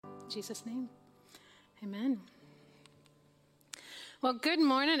Jesus' name, amen. Well, good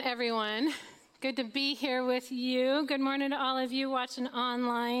morning, everyone. Good to be here with you. Good morning to all of you watching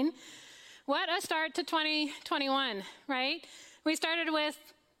online. What a start to 2021, right? We started with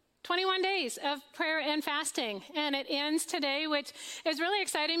 21 days of prayer and fasting, and it ends today, which is really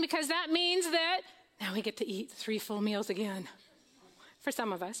exciting because that means that now we get to eat 3 full meals again, for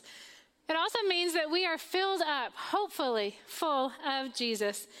some of us. It also means that we are filled up, hopefully, full of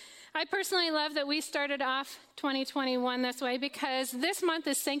Jesus. I personally love that we started off 2021 this way because this month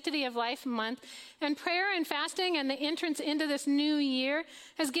is Sanctity of Life month, and prayer and fasting and the entrance into this new year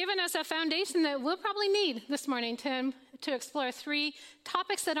has given us a foundation that we'll probably need this morning to explore 3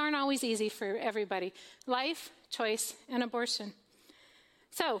 topics that aren't always easy for everybody: life, choice, and abortion.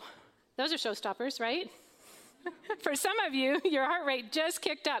 So, those are showstoppers, right? For some of you, your heart rate just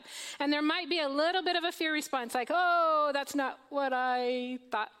kicked up, and there might be a little bit of a fear response, like, oh, that's not what I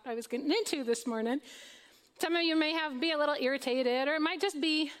thought I was getting into this morning. Some of you may be a little irritated, or it might just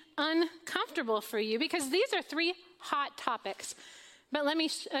be uncomfortable for you, because these are 3 hot topics. But let me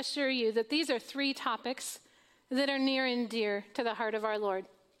assure you that these are 3 topics that are near and dear to the heart of our Lord,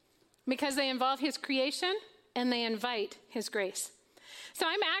 because they involve his creation and they invite his grace. So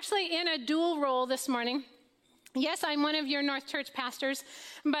I'm actually in a dual role this morning. Yes, I'm one of your North Church pastors,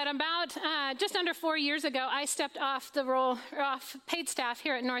 but about just under 4 years ago, I stepped off paid staff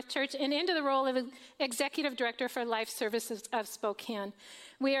here at North Church and into the role of Executive Director for Life Services of Spokane.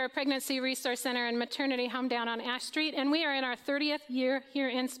 We are a pregnancy resource center and maternity home down on Ash Street, and we are in our 30th year here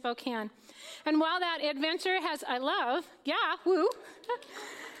in Spokane. And while that adventure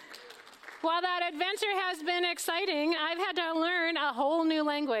while that adventure has been exciting, I've had to learn a whole new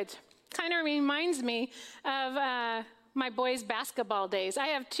language. Kind of reminds me of my boys' basketball days. I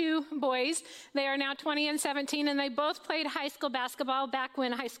have 2 boys. They are now 20 and 17, and they both played high school basketball back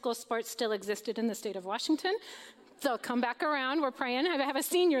when high school sports still existed in the state of Washington. They'll come back around. We're praying. I have a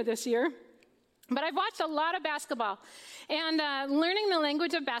senior this year. But I've watched a lot of basketball, and learning the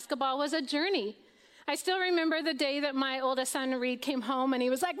language of basketball was a journey. I still remember the day that my oldest son, Reed, came home, and he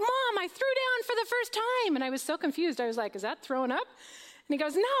was like, "Mom, I threw down for the first time." And I was so confused. I was like, "Is that throwing up?" And he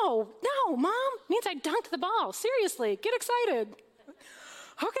goes, No, Mom, it means I dunked the ball. Seriously, get excited.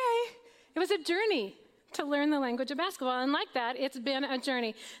 Okay. It was a journey to learn the language of basketball. And like that, it's been a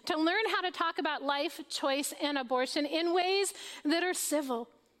journey to learn how to talk about life, choice, and abortion in ways that are civil,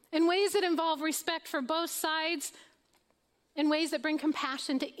 in ways that involve respect for both sides, in ways that bring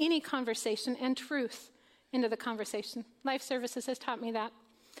compassion to any conversation and truth into the conversation. Life Services has taught me that.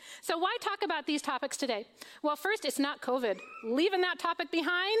 So why talk about these topics today? Well, first, it's not COVID. Leaving that topic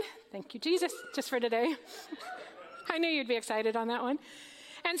behind, thank you, Jesus, just for today. I knew you'd be excited on that one.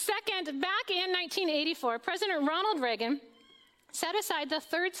 And second, back in 1984, President Ronald Reagan set aside the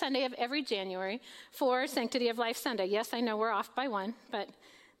 3rd Sunday of every January for Sanctity of Life Sunday. Yes, I know we're off by 1, but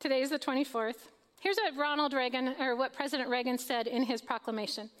today is the 24th. Here's what President Reagan said in his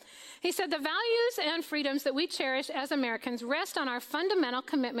proclamation. He said, "The values and freedoms that we cherish as Americans rest on our fundamental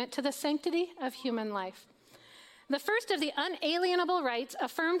commitment to the sanctity of human life. The first of the unalienable rights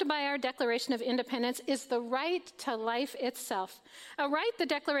affirmed by our Declaration of Independence is the right to life itself, a right the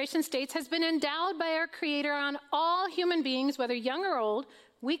Declaration states has been endowed by our Creator on all human beings, whether young or old,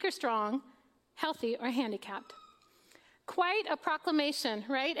 weak or strong, healthy or handicapped." Quite a proclamation,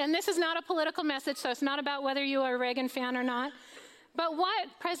 right? And this is not a political message, so it's not about whether you are a Reagan fan or not. But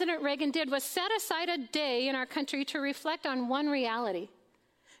what President Reagan did was set aside a day in our country to reflect on one reality: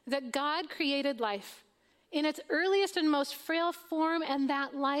 that God created life in its earliest and most frail form, and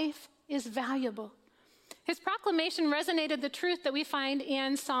that life is valuable. His proclamation resonated the truth that we find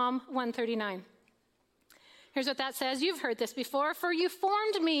in Psalm 139. Here's what that says. You've heard this before. "For you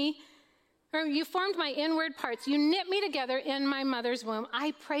formed my inward parts. You knit me together in my mother's womb.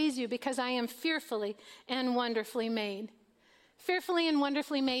 I praise you because I am fearfully and wonderfully made." Fearfully and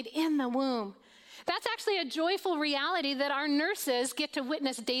wonderfully made in the womb. That's actually a joyful reality that our nurses get to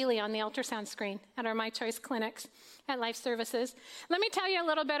witness daily on the ultrasound screen at our My Choice clinics at Life Services. Let me tell you a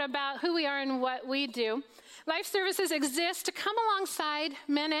little bit about who we are and what we do. Life Services exists to come alongside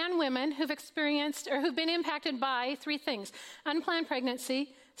men and women who've experienced or who've been impacted by 3 things: unplanned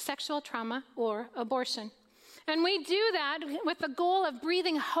pregnancy, sexual trauma, or abortion. And we do that with the goal of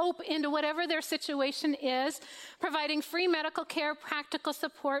breathing hope into whatever their situation is, providing free medical care, practical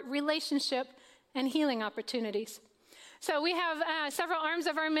support, relationship, and healing opportunities. So we have several arms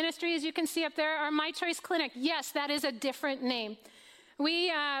of our ministry, as you can see up there. Our My Choice Clinic, yes, that is a different name. We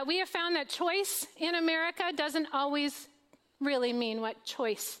have found that choice in America doesn't always really mean what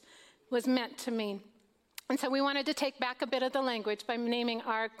choice was meant to mean. And so we wanted to take back a bit of the language by naming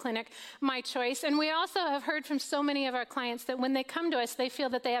our clinic My Choice. And we also have heard from so many of our clients that when they come to us, they feel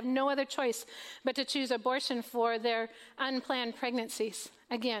that they have no other choice but to choose abortion for their unplanned pregnancies.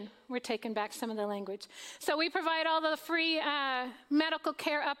 Again, we're taking back some of the language. So we provide all the free medical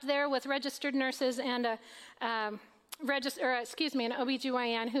care up there with registered nurses and an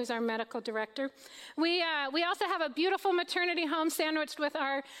OBGYN who's our medical director. We also have a beautiful maternity home sandwiched with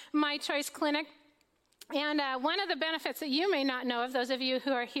our My Choice clinic. And one of the benefits that you may not know of, those of you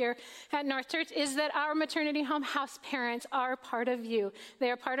who are here at North Church, is that our maternity home house parents are part of you. They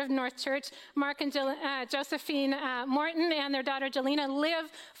are part of North Church. Mark and Josephine Morton and their daughter Jelena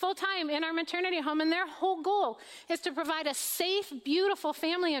live full-time in our maternity home, and their whole goal is to provide a safe, beautiful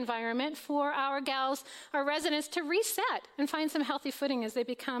family environment for our gals, our residents, to reset and find some healthy footing as they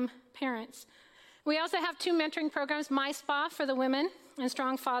become parents. We also have 2 mentoring programs, My Spa for the women and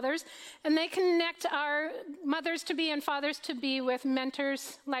Strong Fathers, and they connect our mothers-to-be and fathers-to-be with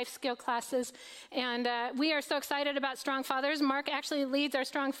mentors, life skill classes, and we are so excited about Strong Fathers. Mark actually leads our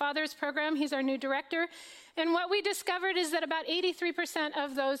Strong Fathers program. He's our new director, and what we discovered is that about 83%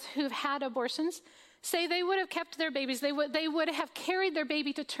 of those who've had abortions say they would have kept their babies. They would have carried their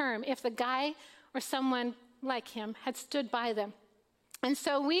baby to term if the guy or someone like him had stood by them. And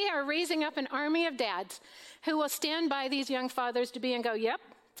so we are raising up an army of dads who will stand by these young fathers-to-be and go, yep,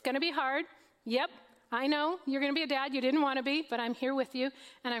 it's going to be hard. Yep, I know you're going to be a dad you didn't want to be, but I'm here with you,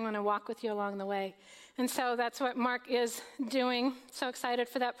 and I'm going to walk with you along the way. And so that's what Mark is doing. So excited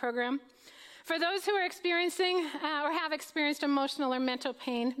for that program. For those who are experiencing or have experienced emotional or mental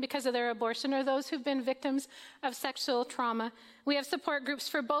pain because of their abortion, or those who've been victims of sexual trauma, we have support groups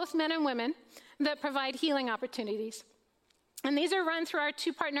for both men and women that provide healing opportunities. And these are run through our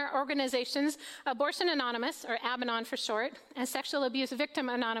 2 partner organizations, Abortion Anonymous, or Ab-Anon for short, and Sexual Abuse Victim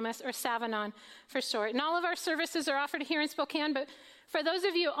Anonymous, or Sav-Anon for short. And all of our services are offered here in Spokane, but for those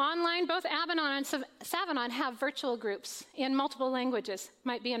of you online, both Ab-Anon and Sav-Anon have virtual groups in multiple languages.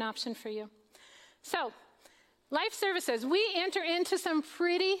 Might be an option for you. So, life services, we enter into some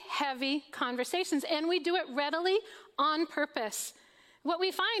pretty heavy conversations, and we do it readily on purpose. What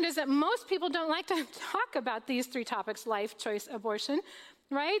we find is that most people don't like to talk about these 3 topics, life, choice, abortion,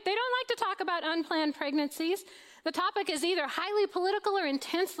 right? They don't like to talk about unplanned pregnancies. The topic is either highly political or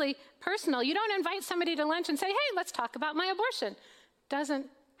intensely personal. You don't invite somebody to lunch and say, hey, let's talk about my abortion. Doesn't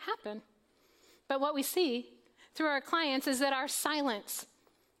happen. But what we see through our clients is that our silence,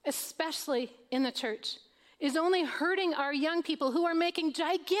 especially in the church, is only hurting our young people who are making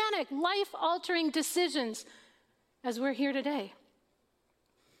gigantic, life-altering decisions as we're here today.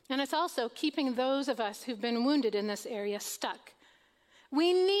 And it's also keeping those of us who've been wounded in this area stuck.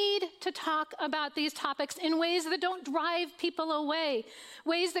 We need to talk about these topics in ways that don't drive people away,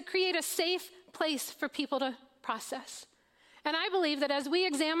 ways that create a safe place for people to process. And I believe that as we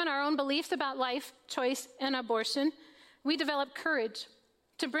examine our own beliefs about life, choice, and abortion, we develop courage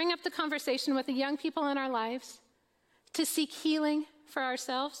to bring up the conversation with the young people in our lives, to seek healing for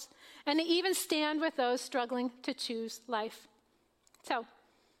ourselves, and to even stand with those struggling to choose life. So,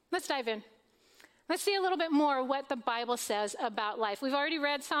 let's dive in. Let's see a little bit more what the Bible says about life. We've already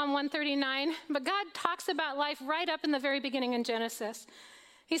read Psalm 139, but God talks about life right up in the very beginning in Genesis.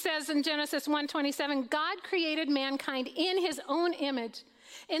 He says in Genesis 1:27, God created mankind in his own image.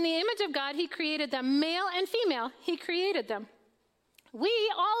 In the image of God, he created them, male and female, he created them. We,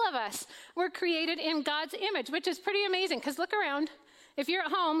 all of us, were created in God's image, which is pretty amazing, because look around. If you're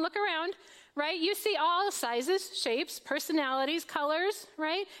at home, look around. Right? You see all sizes, shapes, personalities, colors,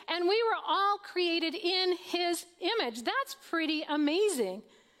 right? And we were all created in his image. That's pretty amazing.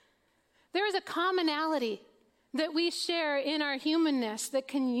 There is a commonality that we share in our humanness that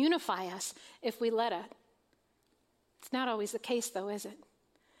can unify us if we let it. It's not always the case, though, is it?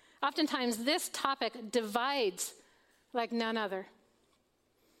 Oftentimes, this topic divides like none other.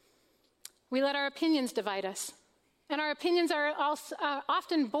 We let our opinions divide us. And our opinions are also,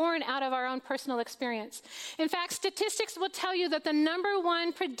 often born out of our own personal experience. In fact, statistics will tell you that the number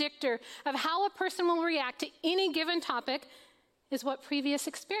 1 predictor of how a person will react to any given topic is what previous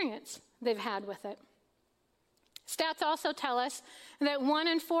experience they've had with it. Stats also tell us that 1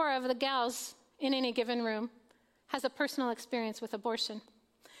 in 4 of the gals in any given room has a personal experience with abortion.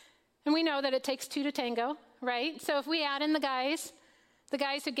 And we know that it takes 2 to tango, right? So if we add in the guys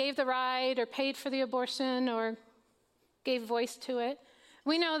who gave the ride or paid for the abortion or gave voice to it,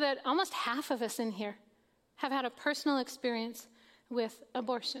 we know that almost half of us in here have had a personal experience with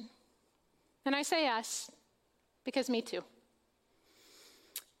abortion. And I say us because me too.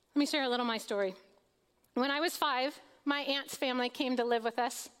 Let me share a little of my story. When I was 5, my aunt's family came to live with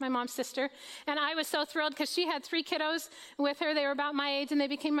us, my mom's sister. And I was so thrilled because she had 3 kiddos with her. They were about my age, and they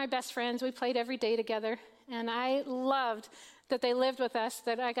became my best friends. We played every day together. And I loved that they lived with us,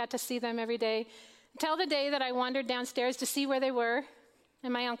 that I got to see them every day. Until the day that I wandered downstairs to see where they were,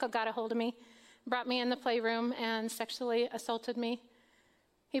 and my uncle got a hold of me, brought me in the playroom, and sexually assaulted me.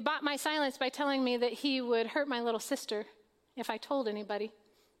 He bought my silence by telling me that he would hurt my little sister if I told anybody.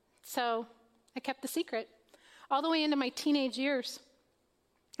 So I kept the secret all the way into my teenage years.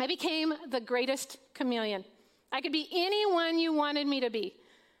 I became the greatest chameleon. I could be anyone you wanted me to be.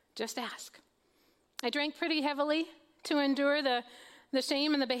 Just ask. I drank pretty heavily to endure the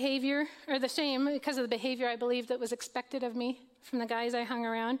shame and the behavior, or the shame because of the behavior I believed that was expected of me from the guys I hung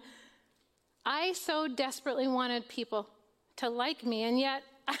around. I so desperately wanted people to like me, and yet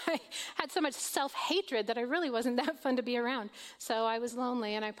I had so much self-hatred that I really wasn't that fun to be around. So I was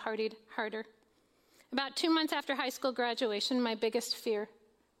lonely, and I partied harder. About 2 months after high school graduation, my biggest fear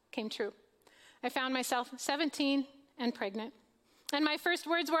came true. I found myself 17 and pregnant. And my first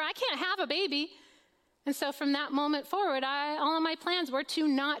words were, I can't have a baby. And so from that moment forward, all of my plans were to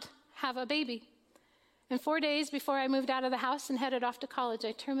not have a baby. And 4 days before I moved out of the house and headed off to college,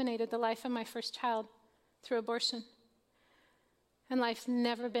 I terminated the life of my first child through abortion. And life's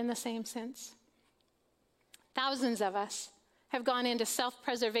never been the same since. Thousands of us have gone into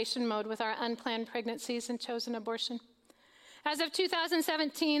self-preservation mode with our unplanned pregnancies and chosen abortion. As of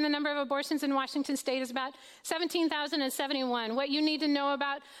 2017, the number of abortions in Washington state is about 17,071. What you need to know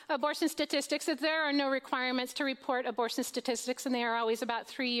about abortion statistics is there are no requirements to report abortion statistics, and they are always about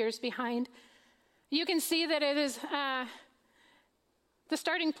 3 years behind. You can see that it is the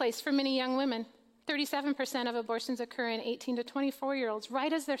starting place for many young women. 37% of abortions occur in 18 to 24-year-olds,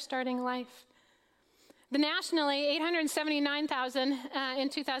 right as they're starting life. Nationally, 879,000 in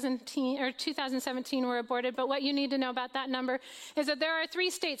 2017 were aborted, but what you need to know about that number is that there are 3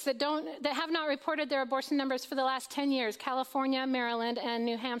 states that have not reported their abortion numbers for the last 10 years, California, Maryland, and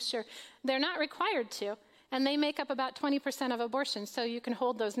New Hampshire. They're not required to, and they make up about 20% of abortions, so you can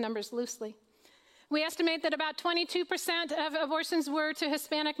hold those numbers loosely. We estimate that about 22% of abortions were to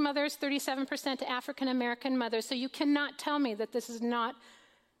Hispanic mothers, 37% to African American mothers, so you cannot tell me that this is not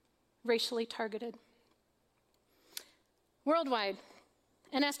racially targeted. Worldwide,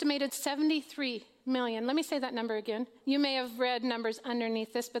 an estimated 73 million. Let me say that number again. You may have read numbers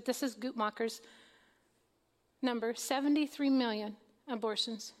underneath this, but this is Guttmacher's number. 73 million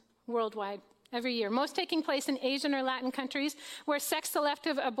abortions worldwide every year. Most taking place in Asian or Latin countries where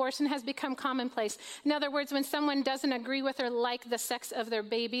sex-selective abortion has become commonplace. In other words, when someone doesn't agree with or like the sex of their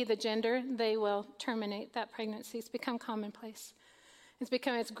baby, the gender, they will terminate that pregnancy. It's become commonplace.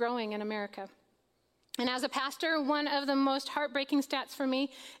 It's growing in America. And as a pastor, one of the most heartbreaking stats for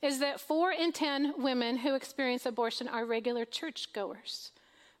me is that 4 in 10 women who experience abortion are regular churchgoers,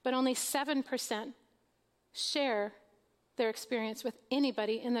 but only 7% share their experience with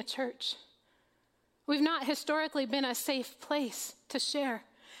anybody in the church. We've not historically been a safe place to share,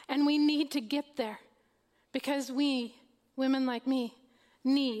 and we need to get there because we, women like me,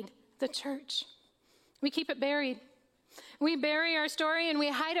 need the church. We keep it buried. We bury our story and we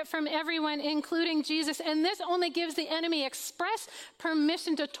hide it from everyone, including Jesus. And this only gives the enemy express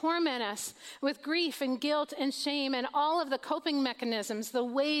permission to torment us with grief and guilt and shame and all of the coping mechanisms, the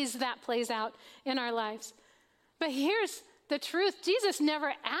ways that plays out in our lives. But here's the truth. Jesus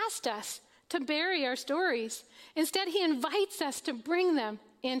never asked us to bury our stories. Instead, he invites us to bring them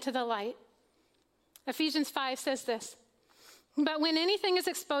into the light. Ephesians 5 says this, "But when anything is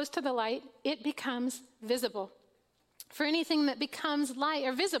exposed to the light, it becomes visible. For anything that becomes light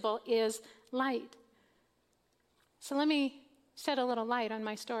or visible is light." So let me shed a little light on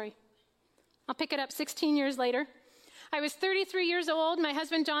my story. I'll pick it up 16 years later. I was 33 years old. My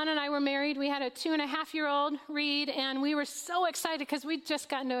husband John and I were married. We had a 2.5-year-old, Reed, and we were so excited because we'd just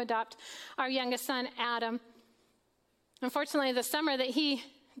gotten to adopt our youngest son, Adam. Unfortunately, the summer that he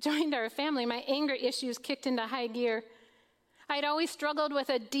joined our family, my anger issues kicked into high gear. I'd always struggled with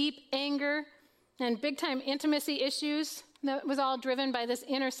a deep anger and big-time intimacy issues that was all driven by this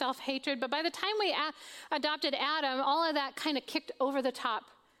inner self-hatred. But by the time we adopted Adam, all of that kind of kicked over the top.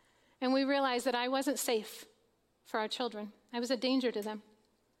 And we realized that I wasn't safe for our children. I was a danger to them.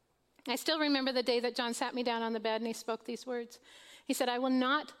 I still remember the day that John sat me down on the bed and he spoke these words. He said, "I will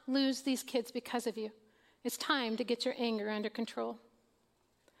not lose these kids because of you. It's time to get your anger under control."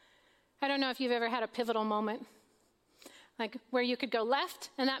 I don't know if you've ever had a pivotal moment, like where you could go left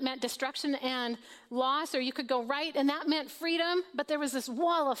and that meant destruction and loss, or you could go right and that meant freedom, but there was this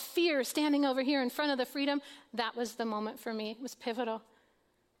wall of fear standing over here in front of the freedom. That was the moment for me. It was pivotal.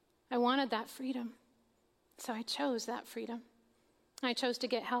 I wanted that freedom. So I chose that freedom. I chose to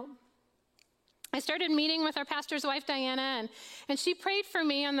get help. I started meeting with our pastor's wife, Diana, and she prayed for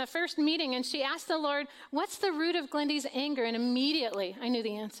me on the first meeting, and she asked the Lord, what's the root of Glendy's anger? And immediately I knew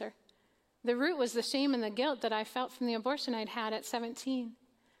the answer. The root was the shame and the guilt that I felt from the abortion I'd had at 17.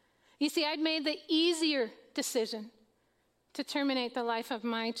 You see, I'd made the easier decision to terminate the life of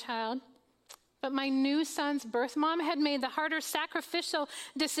my child, but my new son's birth mom had made the harder sacrificial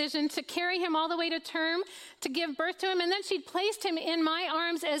decision to carry him all the way to term, to give birth to him, and then she'd placed him in my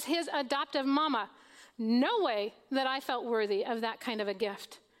arms as his adoptive mama. No way that I felt worthy of that kind of a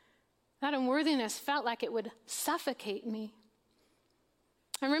gift. That unworthiness felt like it would suffocate me.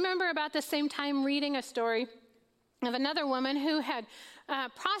 I remember about the same time reading a story of another woman who had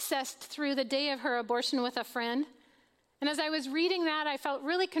processed through the day of her abortion with a friend. And as I was reading that, I felt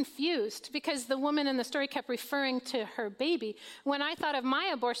really confused because the woman in the story kept referring to her baby. When I thought of my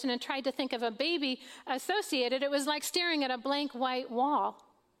abortion and tried to think of a baby associated, it was like staring at a blank white wall.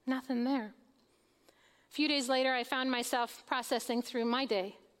 Nothing there. A few days later, I found myself processing through my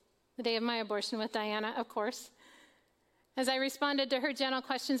day, the day of my abortion with Diana, of course. As I responded to her gentle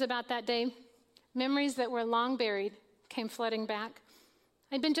questions about that day, memories that were long buried came flooding back.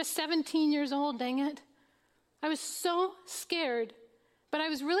 I'd been just 17 years old, dang it. I was so scared, but I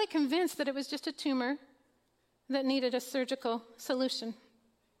was really convinced that it was just a tumor that needed a surgical solution.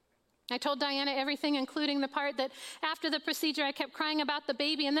 I told Diana everything, including the part that after the procedure I kept crying about the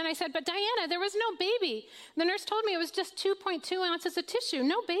baby, and then I said, but Diana, there was no baby. The nurse told me it was just 2.2 ounces of tissue,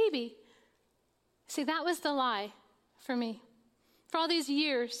 no baby. See, that was the lie for me. For all these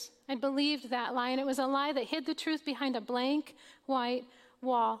years, I believed that lie, and it was a lie that hid the truth behind a blank white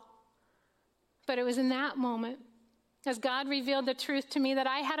wall. But it was in that moment, as God revealed the truth to me, that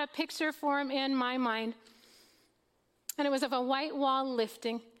I had a picture for him in my mind. And it was of a white wall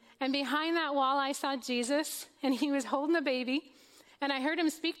lifting. And behind that wall, I saw Jesus, and he was holding the baby. And I heard him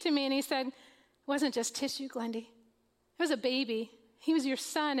speak to me, and he said, it wasn't just tissue, Glendy. It was a baby. He was your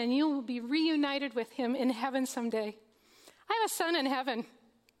son, and you will be reunited with him in heaven someday. I have a son in heaven,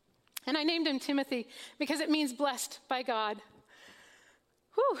 and I named him Timothy because it means blessed by God.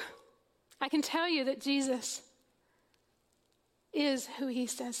 Whew. I can tell you that Jesus is who he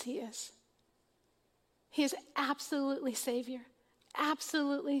says he is. He is absolutely Savior,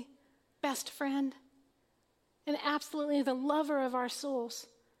 absolutely best friend, and absolutely the lover of our souls.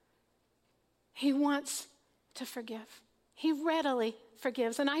 He wants to forgive. He readily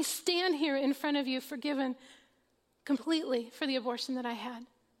forgives. And I stand here in front of you forgiven completely for the abortion that I had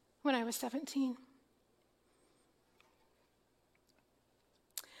when I was 17.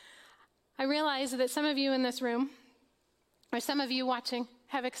 I realize that some of you in this room, or some of you watching,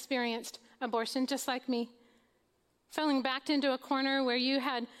 have experienced abortion just like me. Feeling backed into a corner where you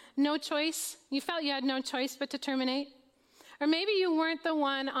had no choice, you felt you had no choice but to terminate. Or maybe you weren't the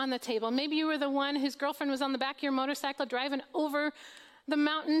one on the table. Maybe you were the one whose girlfriend was on the back of your motorcycle driving over the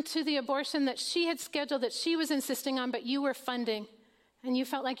mountain to the abortion that she had scheduled, that she was insisting on, but you were funding, and you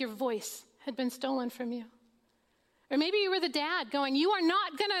felt like your voice had been stolen from you. Or maybe you were the dad going, you're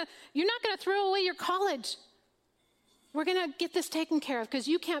not gonna throw away your college. We're gonna get this taken care of because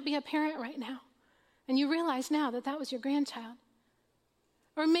you can't be a parent right now. And you realize now that that was your grandchild.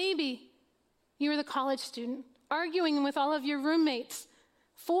 Or maybe you were the college student arguing with all of your roommates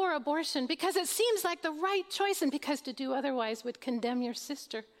for abortion because it seems like the right choice and because to do otherwise would condemn your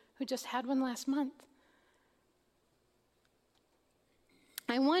sister who just had one last month.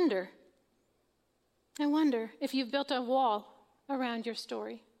 I wonder if you've built a wall around your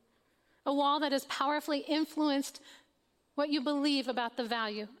story, a wall that has powerfully influenced what you believe about the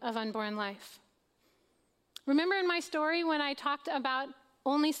value of unborn life. Remember in my story when I talked about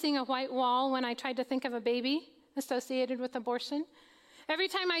only seeing a white wall when I tried to think of a baby associated with abortion? Every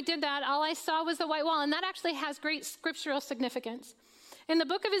time I did that, all I saw was the white wall, and that actually has great scriptural significance. In the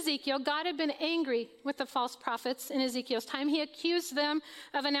book of Ezekiel, God had been angry with the false prophets in Ezekiel's time. He accused them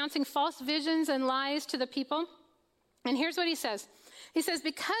of announcing false visions and lies to the people. And here's what he says. He says,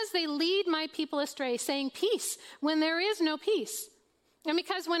 because they lead my people astray, saying peace when there is no peace. And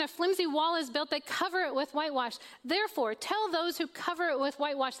because when a flimsy wall is built, they cover it with whitewash. Therefore, tell those who cover it with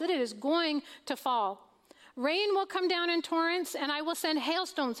whitewash that it is going to fall. Rain will come down in torrents, and I will send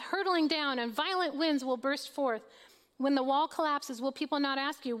hailstones hurtling down, and violent winds will burst forth. When the wall collapses, will people not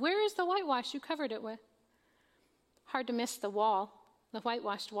ask you, where is the whitewash you covered it with? Hard to miss the wall, the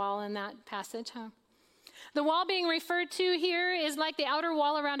whitewashed wall in that passage, huh? The wall being referred to here is like the outer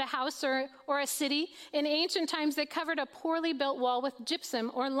wall around a house or a city. In ancient times, they covered a poorly built wall with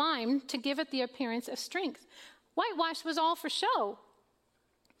gypsum or lime to give it the appearance of strength. Whitewash was all for show.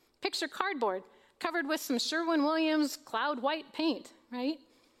 Picture cardboard covered with some Sherwin-Williams cloud white paint, right?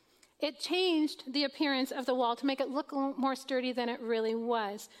 It changed the appearance of the wall to make it look more sturdy than it really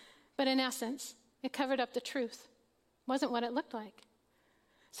was. But in essence, it covered up the truth. It wasn't what it looked like.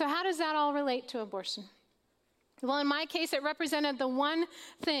 So how does that all relate to abortion? Well, in my case, it represented the one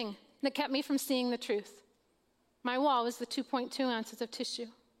thing that kept me from seeing the truth. My wall was the 2.2 ounces of tissue,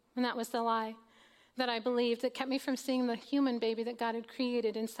 and that was the lie that I believed that kept me from seeing the human baby that God had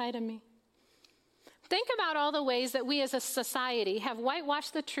created inside of me. Think about all the ways that we as a society have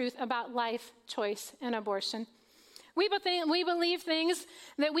whitewashed the truth about life, choice, and abortion. We believe things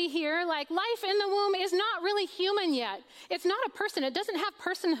that we hear, like life in the womb is not really human yet. It's not a person. It doesn't have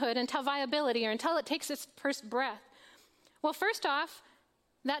personhood until viability or until it takes its first breath. Well, first off,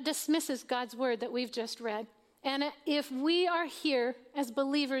 that dismisses God's word that we've just read. And if we are here as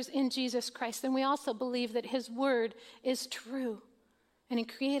believers in Jesus Christ, then we also believe that his word is true and he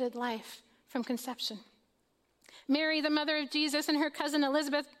created life from conception. Mary, the mother of Jesus, and her cousin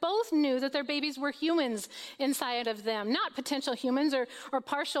Elizabeth both knew that their babies were humans inside of them, not potential humans or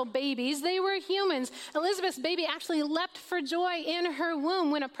partial babies. They were humans. Elizabeth's baby actually leapt for joy in her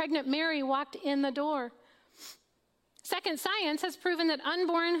womb when a pregnant Mary walked in the door. Second, science has proven that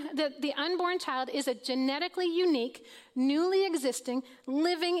the unborn child is a genetically unique, newly existing,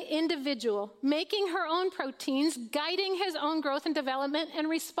 living individual, making her own proteins, guiding his own growth and development, and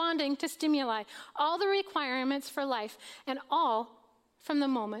responding to stimuli. All the requirements for life, and all from the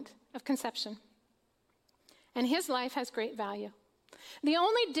moment of conception. And his life has great value. The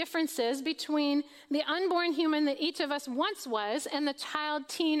only differences between the unborn human that each of us once was and the child,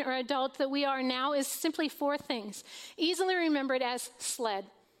 teen, or adult that we are now is simply four things, easily remembered as SLED.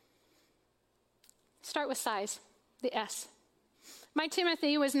 Start with size, the S. My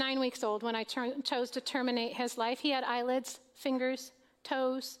Timothy was 9 weeks old when I chose to terminate his life. He had eyelids, fingers,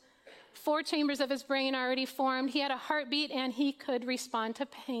 toes, 4 chambers of his brain already formed. He had a heartbeat, and he could respond to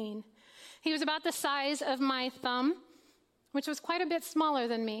pain. He was about the size of my thumb, which was quite a bit smaller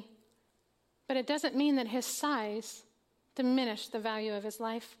than me. But it doesn't mean that his size diminished the value of his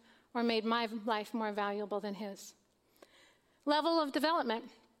life or made my life more valuable than his. Level of development.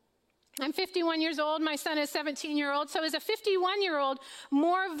 I'm 51 years old. My son is 17-year-old. So is a 51-year-old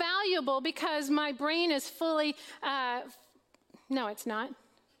more valuable because my brain is fully, no, it's not.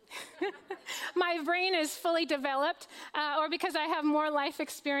 My brain is fully developed, or because I have more life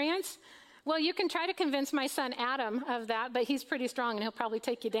experience? Well, you can try to convince my son Adam of that, but he's pretty strong and he'll probably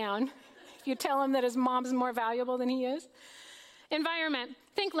take you down if you tell him that his mom's more valuable than he is. Environment.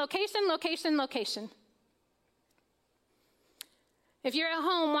 Think location, location, location. If you're at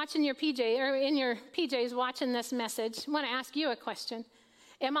home watching your or in your PJs watching this message, I want to ask you a question.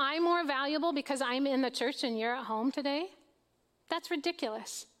 Am I more valuable because I'm in the church and you're at home today? That's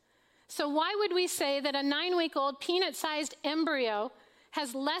ridiculous. So why would we say that a 9-week-old peanut-sized embryo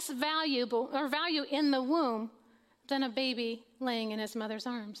has less value in the womb than a baby laying in his mother's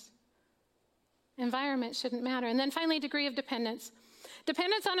arms? Environment shouldn't matter. And then finally, degree of dependence.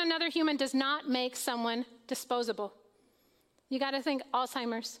 Dependence on another human does not make someone disposable. You got to think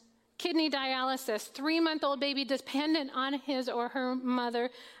Alzheimer's, kidney dialysis, 3-month-old baby dependent on his or her mother,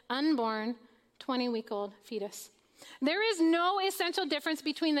 unborn, 20-week-old fetus. There is no essential difference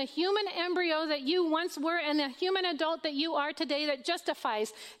between the human embryo that you once were and the human adult that you are today that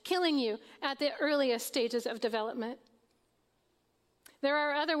justifies killing you at the earliest stages of development. There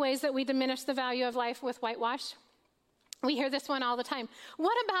are other ways that we diminish the value of life with whitewash. We hear this one all the time.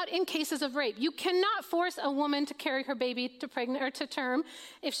 What about in cases of rape? You cannot force a woman to carry her baby to term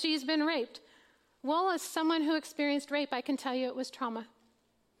if she's been raped. Well, as someone who experienced rape, I can tell you it was trauma.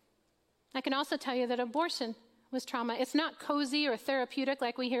 I can also tell you that abortion was trauma. It's not cozy or therapeutic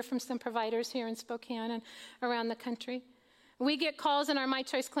like we hear from some providers here in Spokane and around the country. We get calls in our My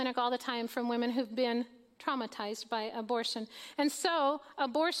Choice clinic all the time from women who've been traumatized by abortion. And so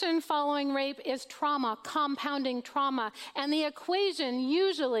abortion following rape is trauma, compounding trauma. And the equation,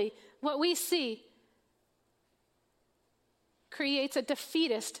 usually what we see, creates a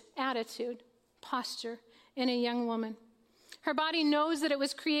defeatist attitude, posture in a young woman. Her body knows that it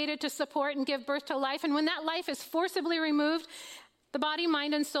was created to support and give birth to life, and when that life is forcibly removed, the body,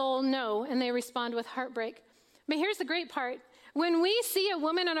 mind, and soul know, and they respond with heartbreak. But here's the great part. When we see a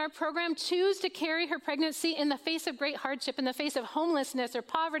woman in our program choose to carry her pregnancy in the face of great hardship, in the face of homelessness or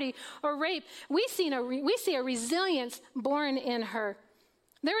poverty or rape, we see a resilience born in her.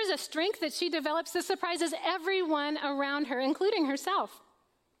 There is a strength that she develops that surprises everyone around her, including herself.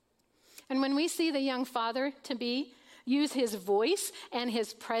 And when we see the young father-to-be use his voice and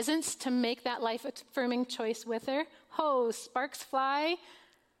his presence to make that life-affirming choice with her, sparks fly,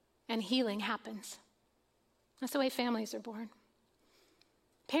 and healing happens. That's the way families are born.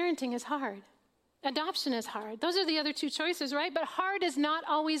 Parenting is hard. Adoption is hard. Those are the other two choices, right? But hard is not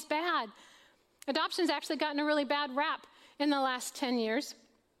always bad. Adoption's actually gotten a really bad rap in the last 10 years.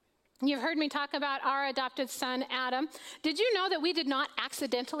 You've heard me talk about our adopted son, Adam. Did you know that we did not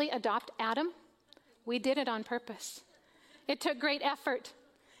accidentally adopt Adam? We did it on purpose. It took great effort.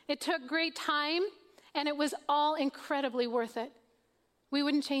 It took great time, and it was all incredibly worth it. We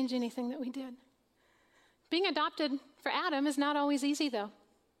wouldn't change anything that we did. Being adopted for Adam is not always easy, though.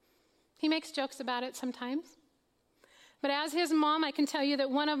 He makes jokes about it sometimes. But as his mom, I can tell you that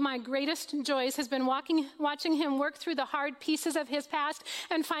one of my greatest joys has been watching him work through the hard pieces of his past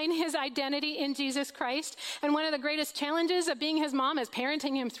and find his identity in Jesus Christ. And one of the greatest challenges of being his mom is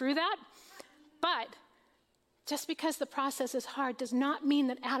parenting him through that. But just because the process is hard does not mean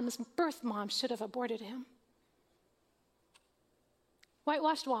that Adam's birth mom should have aborted him.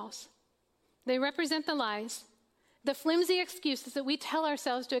 Whitewashed walls. They represent the lies, the flimsy excuses that we tell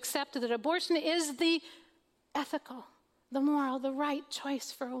ourselves to accept that abortion is the ethical, the moral, the right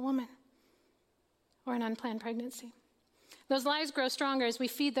choice for a woman or an unplanned pregnancy. Those lies grow stronger as we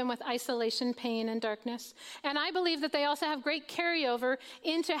feed them with isolation, pain, and darkness. And I believe that they also have great carryover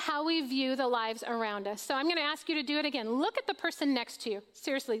into how we view the lives around us. So I'm going to ask you to do it again. Look at the person next to you.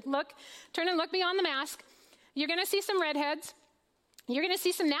 Seriously, turn and look beyond the mask. You're going to see some redheads. You're going to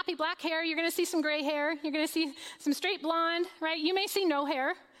see some nappy black hair. You're going to see some gray hair. You're going to see some straight blonde, right? You may see no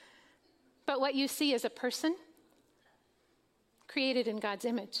hair. But what you see is a person created in God's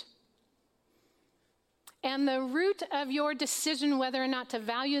image. And the root of your decision whether or not to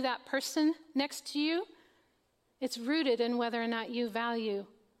value that person next to you, it's rooted in whether or not you value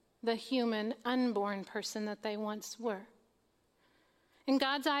the human, unborn person that they once were. In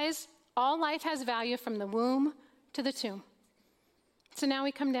God's eyes, all life has value from the womb to the tomb. So now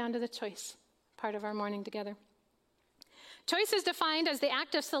we come down to the choice part of our morning together. Choice is defined as the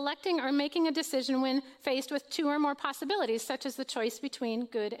act of selecting or making a decision when faced with two or more possibilities, such as the choice between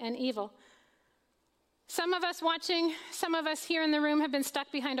good and evil. Some of us watching, some of us here in the room have been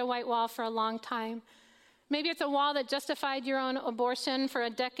stuck behind a white wall for a long time. Maybe it's a wall that justified your own abortion for a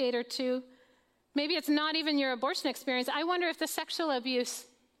decade or two. Maybe it's not even your abortion experience. I wonder if the sexual abuse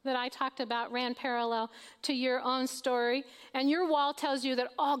that I talked about ran parallel to your own story, and your wall tells you that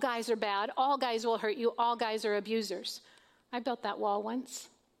all guys are bad, all guys will hurt you, all guys are abusers. I built that wall once.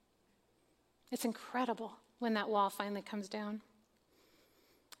 It's incredible when that wall finally comes down.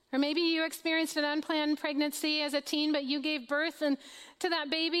 Or maybe you experienced an unplanned pregnancy as a teen, but you gave birth to that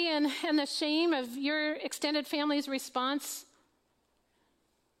baby, and the shame of your extended family's response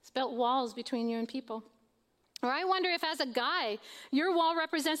has built walls between you and people. Or I wonder if as a guy, your wall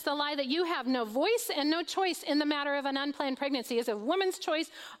represents the lie that you have no voice and no choice in the matter of an unplanned pregnancy. It's a woman's choice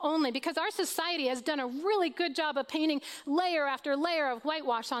only, because our society has done a really good job of painting layer after layer of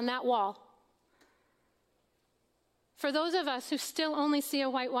whitewash on that wall. For those of us who still only see a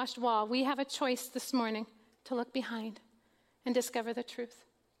whitewashed wall, we have a choice this morning to look behind and discover the truth.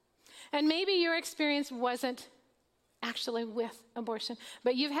 And maybe your experience wasn't actually with abortion,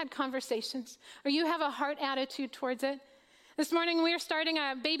 but you've had conversations, or you have a heart attitude towards it. This morning, we are starting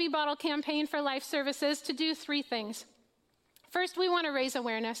a baby bottle campaign for Life Services to do three things. First, we want to raise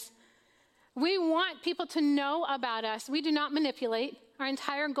awareness. We want people to know about us. We do not manipulate. Our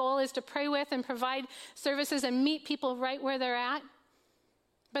entire goal is to pray with and provide services and meet people right where they're at.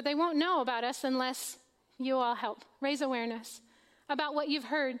 But they won't know about us unless you all help. Raise awareness about what you've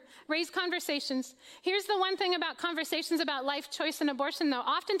heard. Raise conversations. Here's the one thing about conversations about life choice and abortion, though.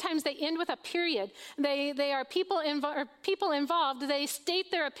 Oftentimes they end with a period. They are people involved. They state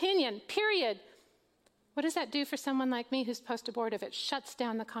their opinion, period. What does that do for someone like me who's post-abortive? It shuts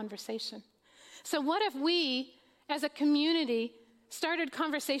down the conversation. So what if we, as a community, started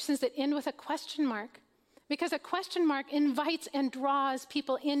conversations that end with a question mark? Because a question mark invites and draws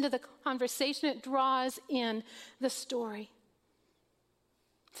people into the conversation. It draws in the story.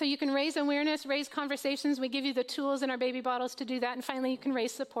 So you can raise awareness, raise conversations. We give you the tools in our baby bottles to do that. And finally, you can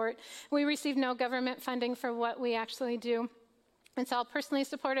raise support. We receive no government funding for what we actually do. It's all personally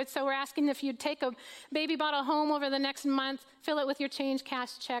supported. So we're asking if you'd take a baby bottle home over the next month, fill it with your change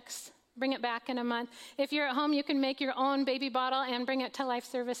cash checks, bring it back in a month. If you're at home, you can make your own baby bottle and bring it to Life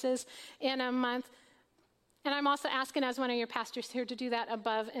Services in a month. And I'm also asking, as one of your pastors here, to do that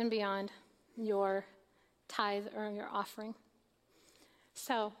above and beyond your tithe or your offering.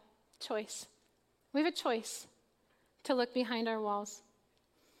 So, choice. We have a choice to look behind our walls.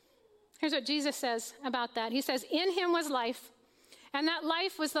 Here's what Jesus says about that. He says, "In him was life, And that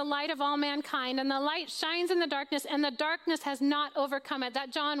life was the light of all mankind, and the light shines in the darkness, and the darkness has not overcome it.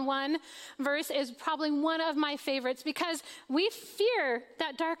 That John 1 verse is probably one of my favorites because we fear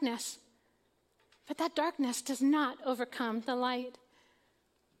that darkness, but that darkness does not overcome the light.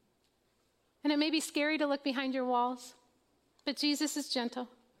 And it may be scary to look behind your walls, but Jesus is gentle.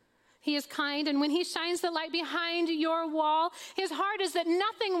 He is kind, and when he shines the light behind your wall, his heart is that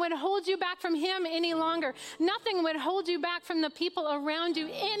nothing would hold you back from him any longer. Nothing would hold you back from the people around you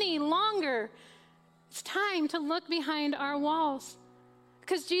any longer. It's time to look behind our walls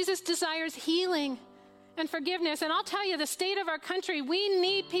because Jesus desires healing and forgiveness. And I'll tell you, the state of our country, we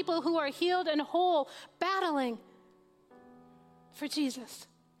need people who are healed and whole, battling for Jesus.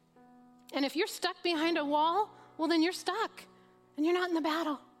 And if you're stuck behind a wall, well, then you're stuck and you're not in the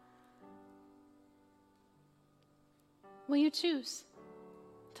battle. Will you choose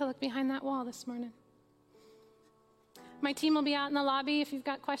to look behind that wall this morning? My team will be out in the lobby if you've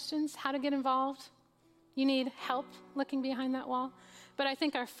got questions, how to get involved. You need help looking behind that wall. But I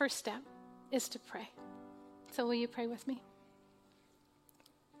think our first step is to pray. So will you pray with me?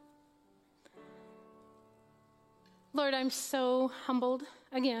 Lord, I'm so humbled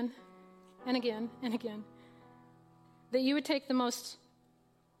again and again and again that you would take the most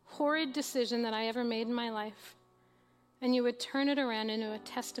horrid decision that I ever made in my life and you would turn it around into a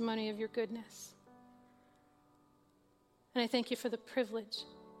testimony of your goodness. And I thank you for the privilege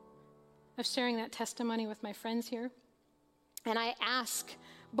of sharing that testimony with my friends here. And I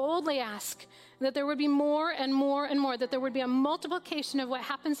boldly ask, that there would be more and more and more, that there would be a multiplication of what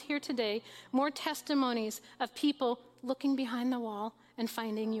happens here today, more testimonies of people looking behind the wall and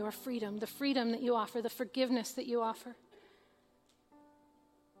finding your freedom, the freedom that you offer, the forgiveness that you offer.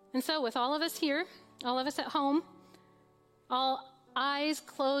 And so with all of us here, all of us at home, all eyes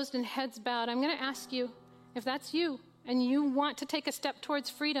closed and heads bowed, I'm going to ask you, if that's you and you want to take a step towards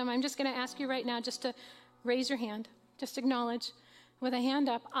freedom, I'm just going to ask you right now just to raise your hand, just acknowledge with a hand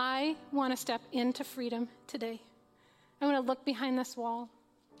up, I want to step into freedom today. I want to look behind this wall.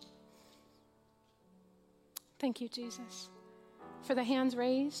 Thank you, Jesus, for the hands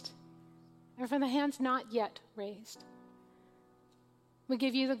raised and for the hands not yet raised. We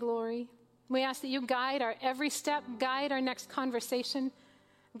give you the glory. We ask that you guide our every step, guide our next conversation,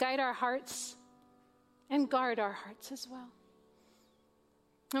 guide our hearts, and guard our hearts as well.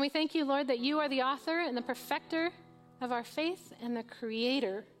 And we thank you, Lord, that you are the author and the perfecter of our faith and the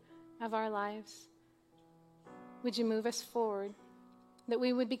creator of our lives. Would you move us forward, that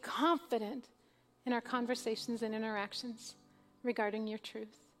we would be confident in our conversations and interactions regarding your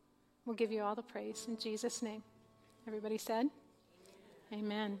truth. We'll give you all the praise in Jesus' name. Everybody said,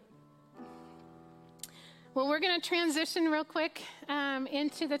 amen. Well, we're going to transition real quick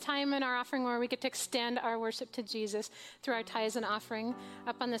into the time in our offering where we get to extend our worship to Jesus through our tithes and offering.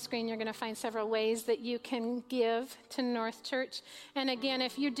 Up on the screen, you're going to find several ways that you can give to North Church. And again,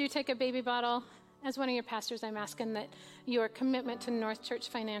 if you do take a baby bottle, as one of your pastors, I'm asking that your commitment to North Church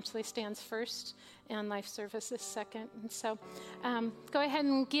financially stands first and Life Services second. And so go ahead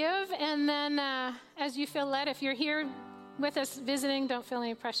and give. And then as you feel led, if you're here with us visiting, don't feel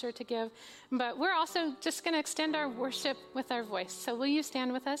any pressure to give. But we're also just going to extend our worship with our voice. So will you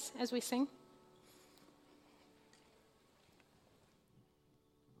stand with us as we sing?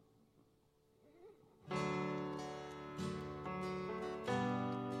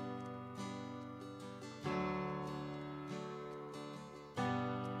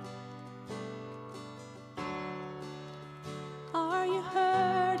 Are you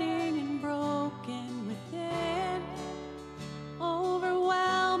hurting and broken within?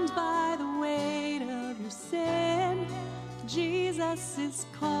 Overwhelmed by the weight of your sin? Jesus is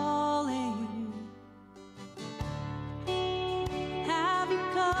calling. Have you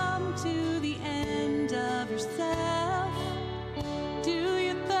come to the end of yourself? Do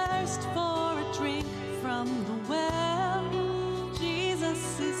you thirst for a drink from the well?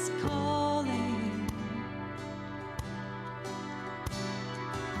 Jesus is calling.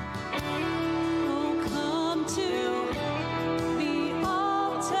 Oh, come to the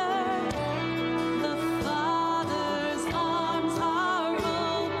altar. The Father's arms are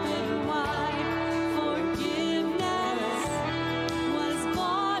open wide. Forgiveness was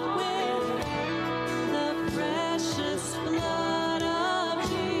bought with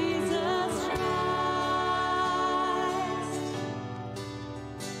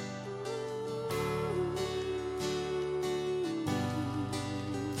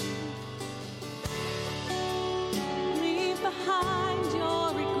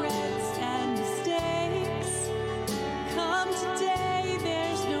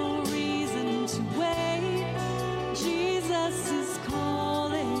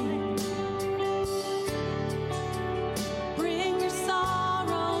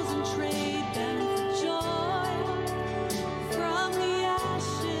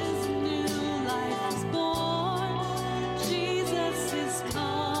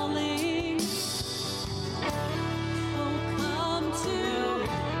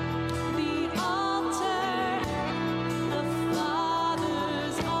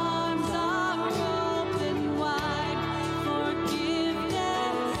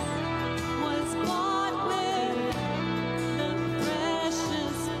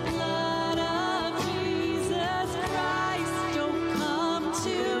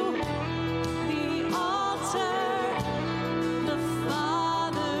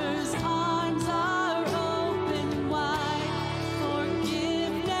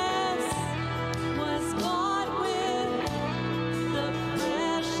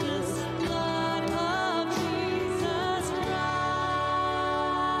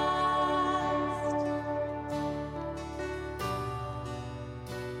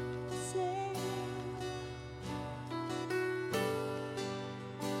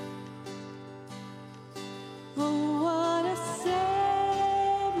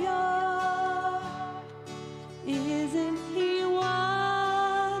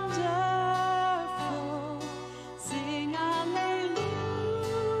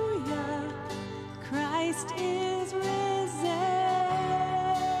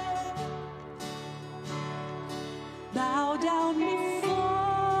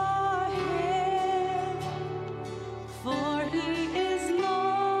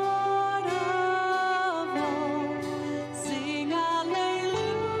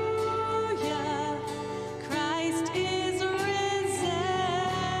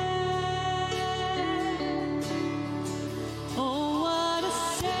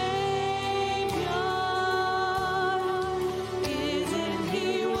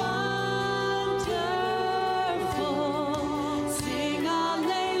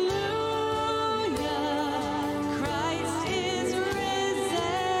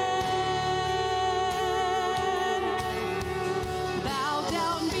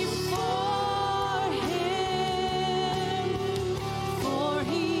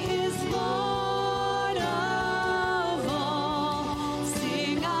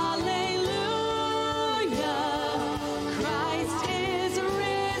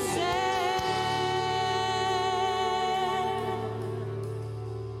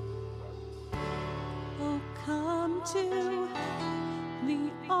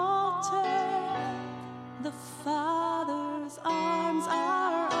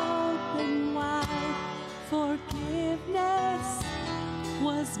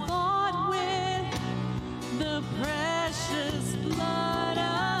was bought with the precious blood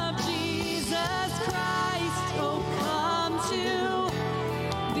of Jesus Christ. Oh, come to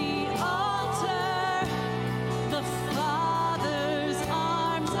the altar. The Father's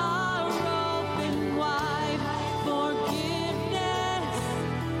arms are open wide. Forgiveness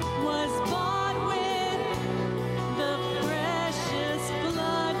was bought with the precious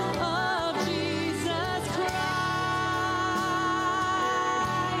blood of Jesus Christ.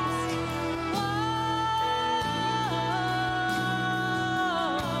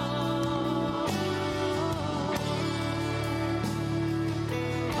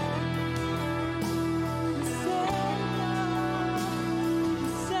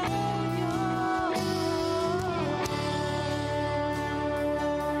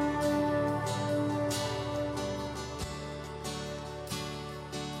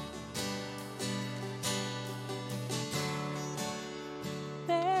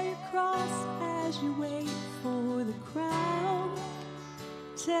 Bear your cross as you wait for the crown.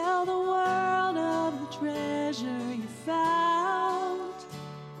 Tell the world of the treasure you found.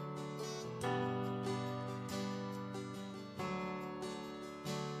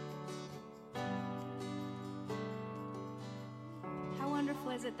 How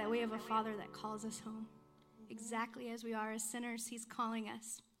wonderful is it that we have a Father that calls us home? Exactly as we are as sinners, He's calling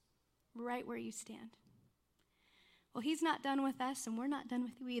us right where you stand. Well, He's not done with us, and we're not done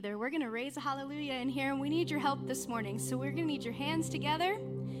with you either. We're going to raise a hallelujah in here, and we need your help this morning. So we're going to need your hands together.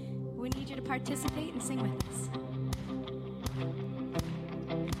 We need you to participate and sing with us.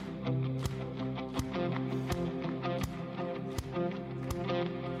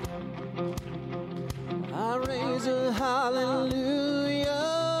 I raise a hallelujah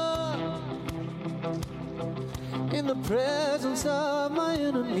in the presence of my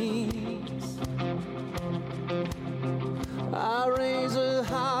enemies. I raise a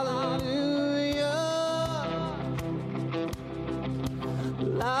hallelujah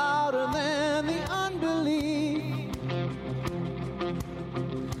louder than the unbelief.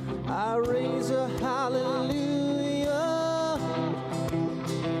 I raise a hallelujah.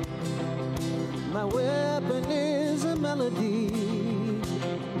 My weapon is a melody.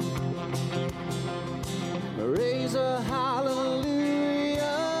 Raise a hallelujah.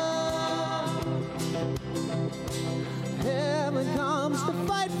 Heaven comes to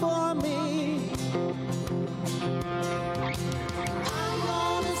fight for me. I'm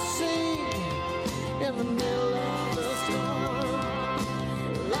gonna sing in the middle of the storm.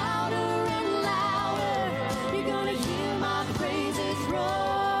 Louder and louder, you're gonna hear my praises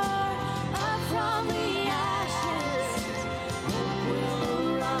roar. Up from the ashes, hope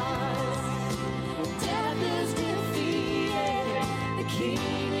will arise. Death is defeated, the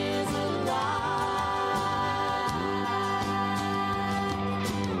King is alive.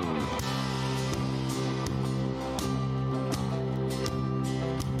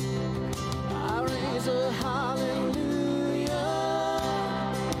 I raise a hallelujah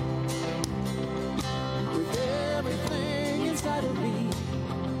with everything inside of me.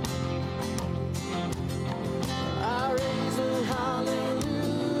 I raise a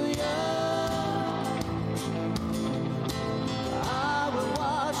hallelujah. I will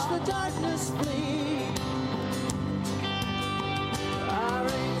watch the darkness flee. I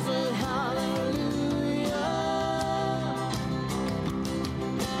raise a hallelujah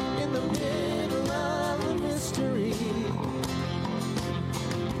in the middle of the mystery.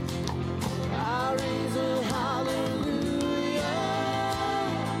 I raise a hallelujah.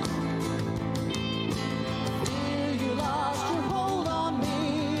 Fear you lost your hold on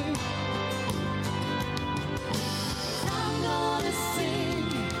me. I'm gonna sing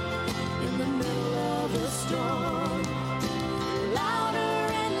in the middle of the storm.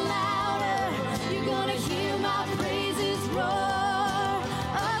 Louder and louder, you're gonna hear my praises roar.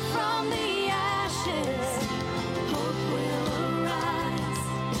 Up from the ashes, hope will arise.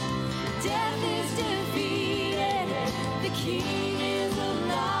 Death is defeated, the King is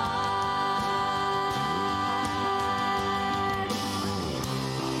alive.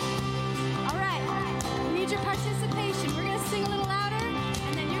 All right, we need your participation. We're going to sing a little louder,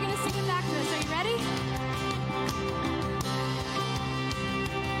 and then you're going to sing it back to us. Are you ready?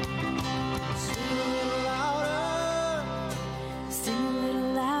 Sing a little louder. Sing a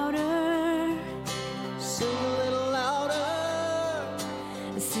little louder, Sing a little louder.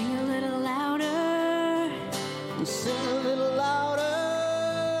 sing a little louder, Sing a little louder.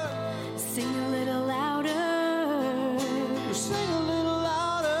 sing a little louder. Sing a little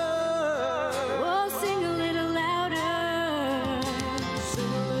louder. Oh, sing a little louder.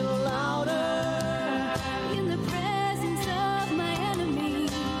 Sing a little louder. In the presence of my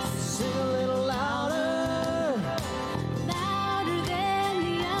enemies.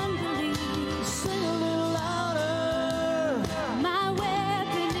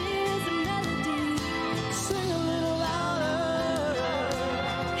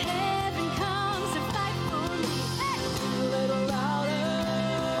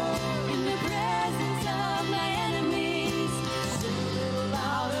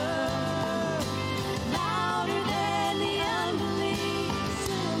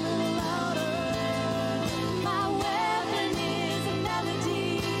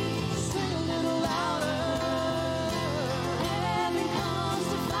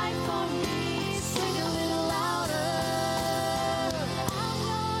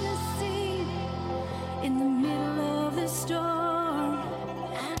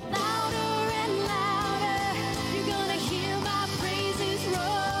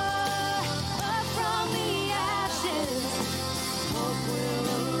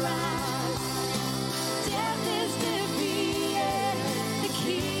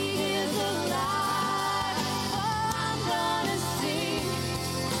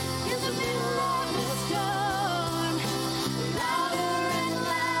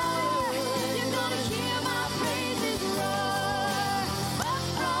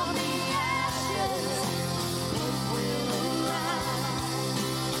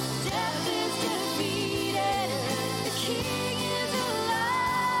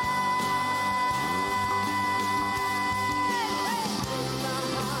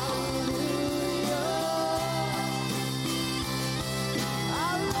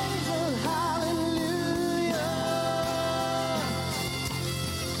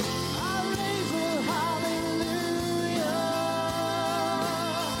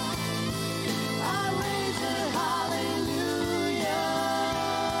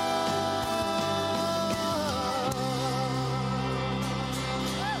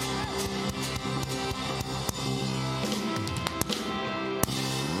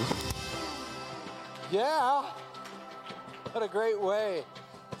 Yeah, what a great way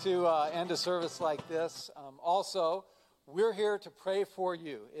to end a service like this. Also, we're here to pray for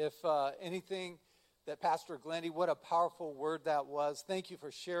you. If anything that Pastor Glendy, what a powerful word that was. Thank you for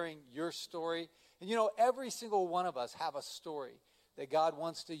sharing your story. And you know, every single one of us have a story that God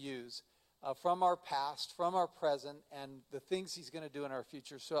wants to use from our past, from our present, and the things he's going to do in our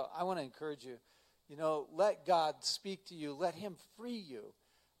future. So I want to encourage you, you know, let God speak to you. Let him free you,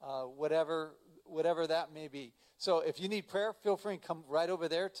 whatever that may be. So if you need prayer, feel free and come right over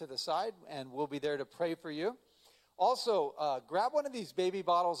there to the side, and we'll be there to pray for you. Also, grab one of these baby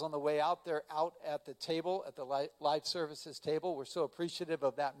bottles on the way out there, out at the table, at the life services table. We're so appreciative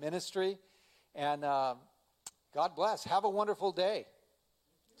of that ministry. And God bless. Have a wonderful day.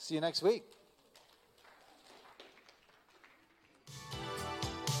 See you next week.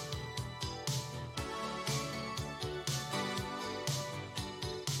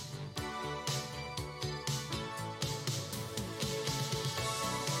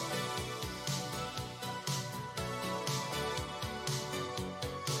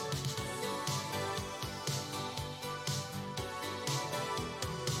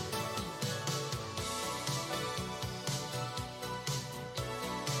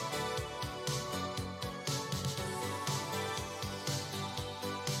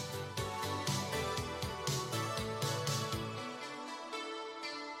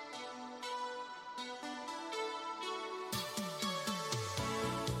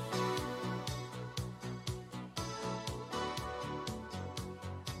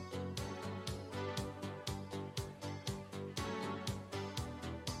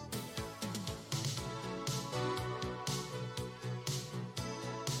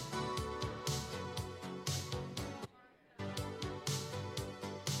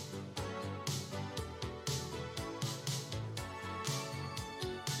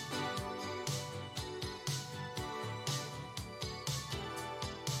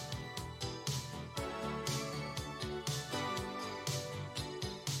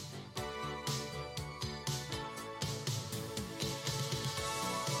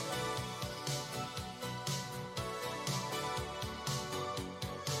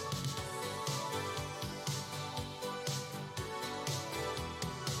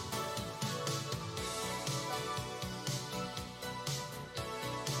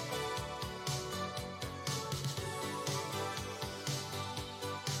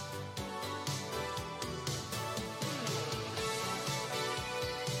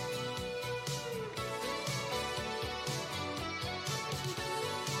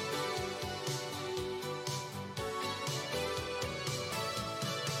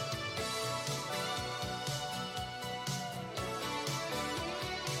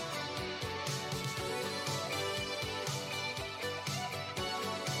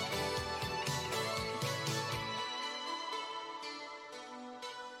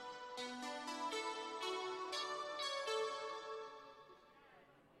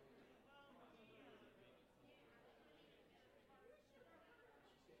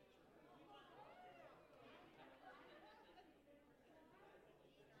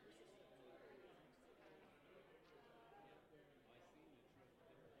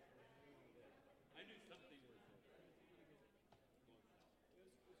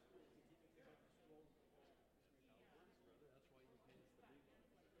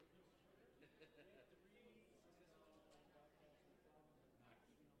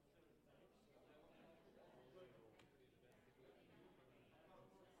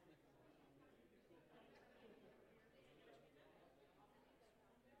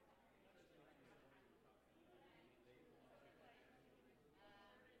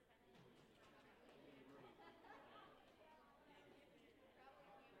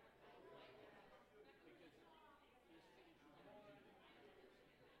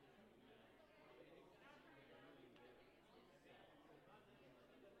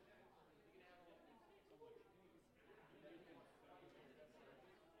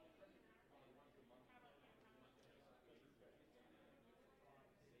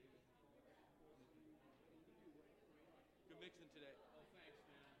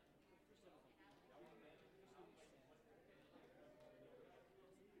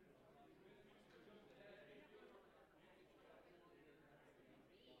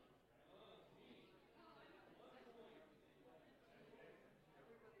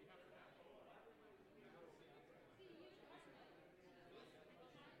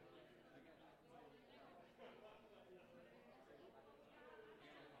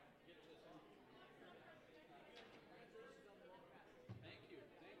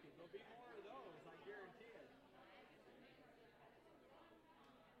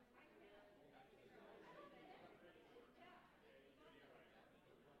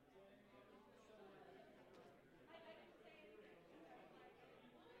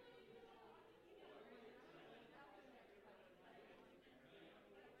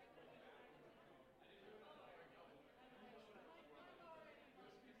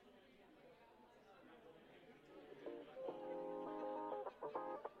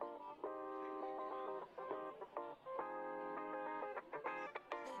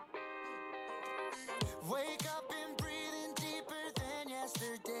 Wake up and breathing deeper than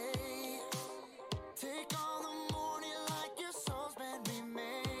yesterday. Take on the morning like your soul's been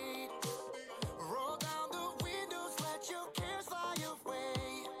remade. Roll down the windows, let your cares fly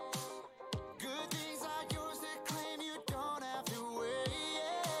away. Good things are yours to claim, you don't have to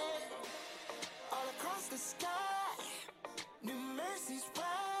wait. All across the sky, new mercies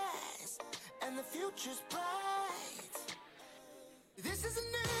rise, and the future's bright.